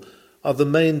stall are the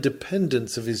main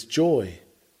dependence of his joy.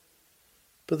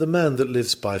 But the man that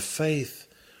lives by faith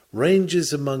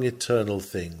ranges among eternal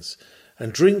things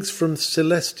and drinks from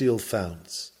celestial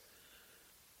founts.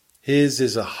 His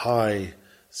is a high,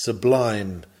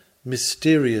 sublime,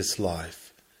 mysterious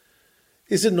life.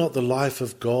 Is it not the life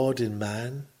of God in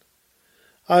man?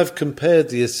 I have compared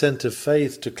the ascent of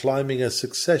faith to climbing a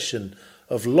succession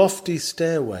of lofty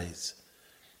stairways.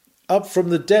 Up from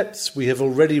the depths we have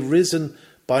already risen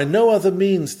by no other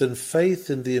means than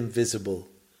faith in the invisible.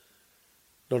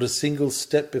 Not a single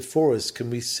step before us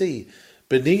can we see.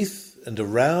 Beneath and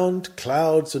around,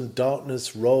 clouds and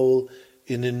darkness roll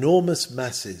in enormous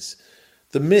masses.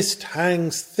 The mist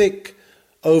hangs thick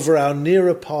over our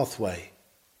nearer pathway.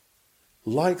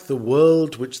 Like the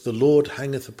world which the Lord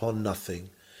hangeth upon nothing,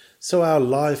 so our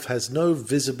life has no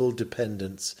visible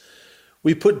dependence.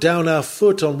 We put down our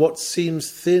foot on what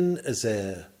seems thin as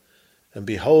air, and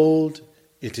behold,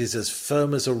 it is as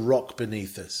firm as a rock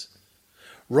beneath us.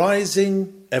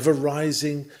 Rising, ever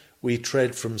rising, we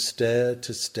tread from stair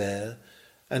to stair,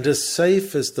 and as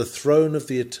safe as the throne of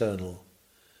the eternal.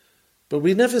 But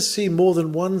we never see more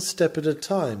than one step at a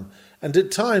time, and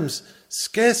at times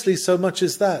scarcely so much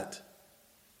as that.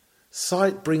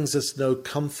 Sight brings us no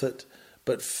comfort,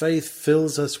 but faith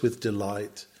fills us with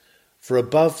delight. For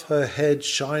above her head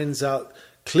shines out,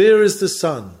 clear as the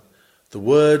sun, the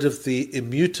word of the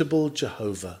immutable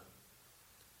Jehovah.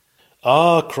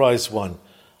 Ah, cries one,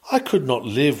 I could not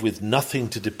live with nothing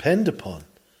to depend upon.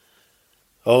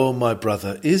 Oh, my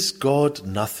brother, is God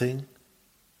nothing?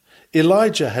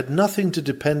 Elijah had nothing to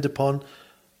depend upon,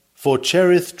 for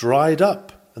Cherith dried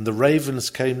up, and the ravens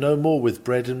came no more with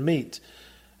bread and meat.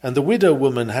 And the widow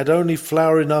woman had only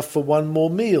flour enough for one more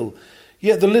meal.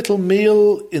 Yet the little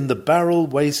meal in the barrel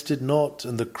wasted not,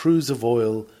 and the cruse of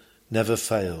oil never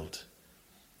failed.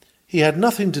 He had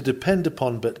nothing to depend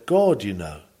upon but God, you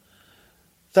know.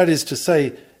 That is to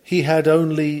say, he had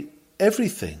only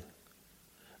everything.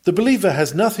 The believer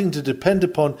has nothing to depend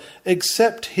upon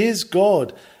except his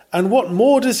God. And what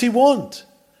more does he want?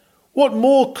 What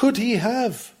more could he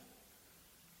have?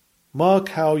 Mark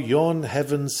how yon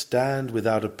heavens stand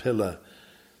without a pillar.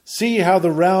 See how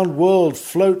the round world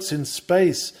floats in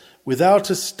space without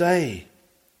a stay.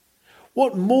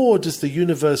 What more does the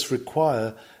universe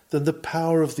require than the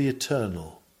power of the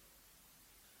eternal?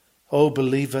 O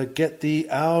believer, get thee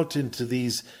out into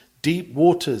these deep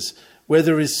waters where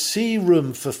there is sea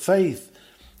room for faith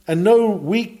and no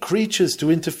weak creatures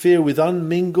to interfere with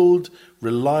unmingled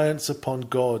reliance upon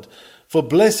God. For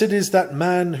blessed is that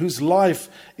man whose life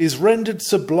is rendered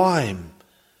sublime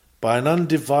by an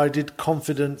undivided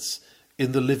confidence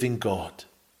in the living God.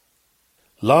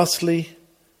 Lastly,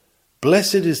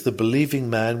 blessed is the believing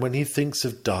man when he thinks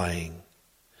of dying,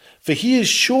 for he is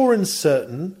sure and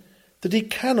certain that he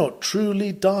cannot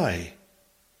truly die.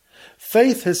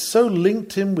 Faith has so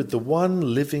linked him with the one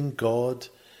living God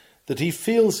that he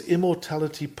feels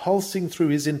immortality pulsing through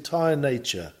his entire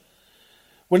nature.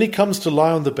 When he comes to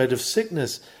lie on the bed of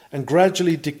sickness and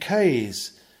gradually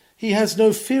decays, he has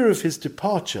no fear of his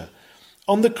departure.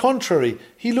 On the contrary,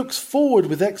 he looks forward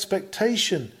with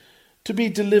expectation to be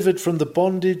delivered from the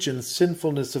bondage and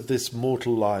sinfulness of this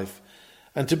mortal life,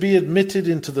 and to be admitted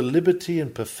into the liberty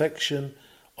and perfection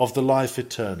of the life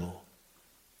eternal.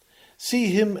 See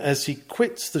him as he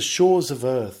quits the shores of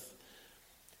earth.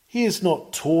 He is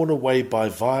not torn away by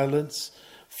violence,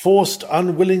 forced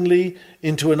unwillingly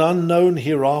into an unknown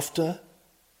hereafter.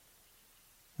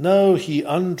 No, he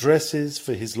undresses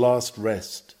for his last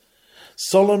rest,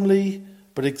 solemnly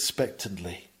but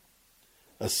expectantly.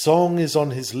 A song is on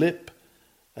his lip,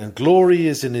 and glory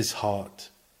is in his heart.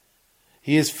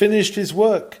 He has finished his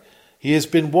work. He has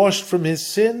been washed from his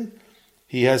sin.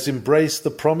 He has embraced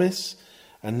the promise,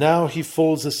 and now he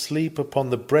falls asleep upon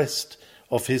the breast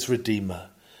of his Redeemer,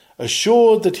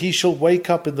 assured that he shall wake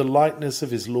up in the likeness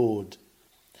of his Lord.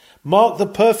 Mark the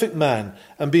perfect man,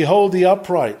 and behold the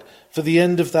upright, for the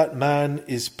end of that man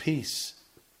is peace.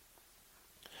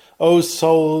 O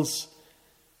souls,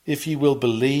 if ye will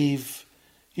believe,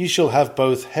 ye shall have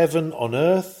both heaven on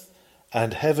earth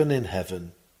and heaven in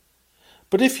heaven.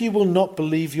 But if ye will not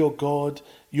believe your God,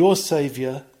 your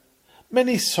Saviour,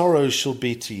 many sorrows shall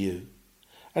be to you,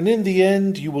 and in the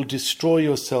end you will destroy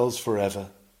yourselves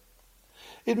forever.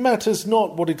 It matters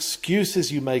not what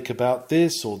excuses you make about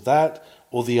this or that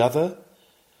or the other.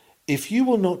 If you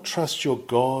will not trust your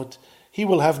God, he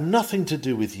will have nothing to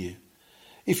do with you.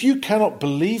 If you cannot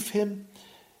believe him,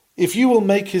 if you will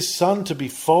make his son to be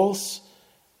false,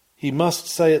 he must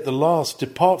say at the last,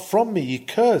 "Depart from me, ye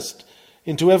cursed,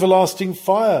 into everlasting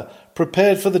fire,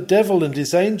 prepared for the devil and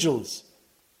his angels."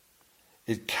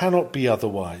 It cannot be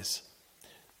otherwise.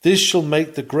 This shall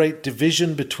make the great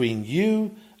division between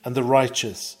you and the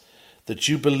righteous, that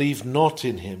you believe not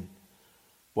in him,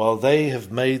 while they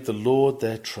have made the Lord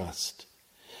their trust.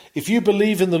 If you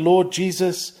believe in the Lord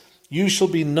Jesus, you shall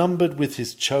be numbered with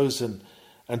his chosen,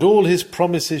 and all his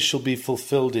promises shall be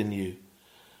fulfilled in you.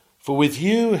 For with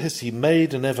you has he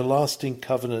made an everlasting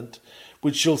covenant,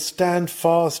 which shall stand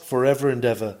fast forever and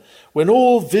ever, when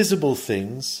all visible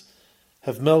things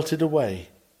have melted away.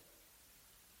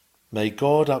 May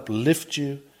God uplift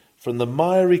you from the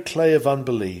miry clay of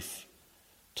unbelief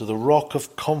to the rock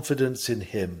of confidence in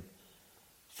him,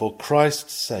 for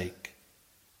Christ's sake.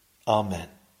 Amen.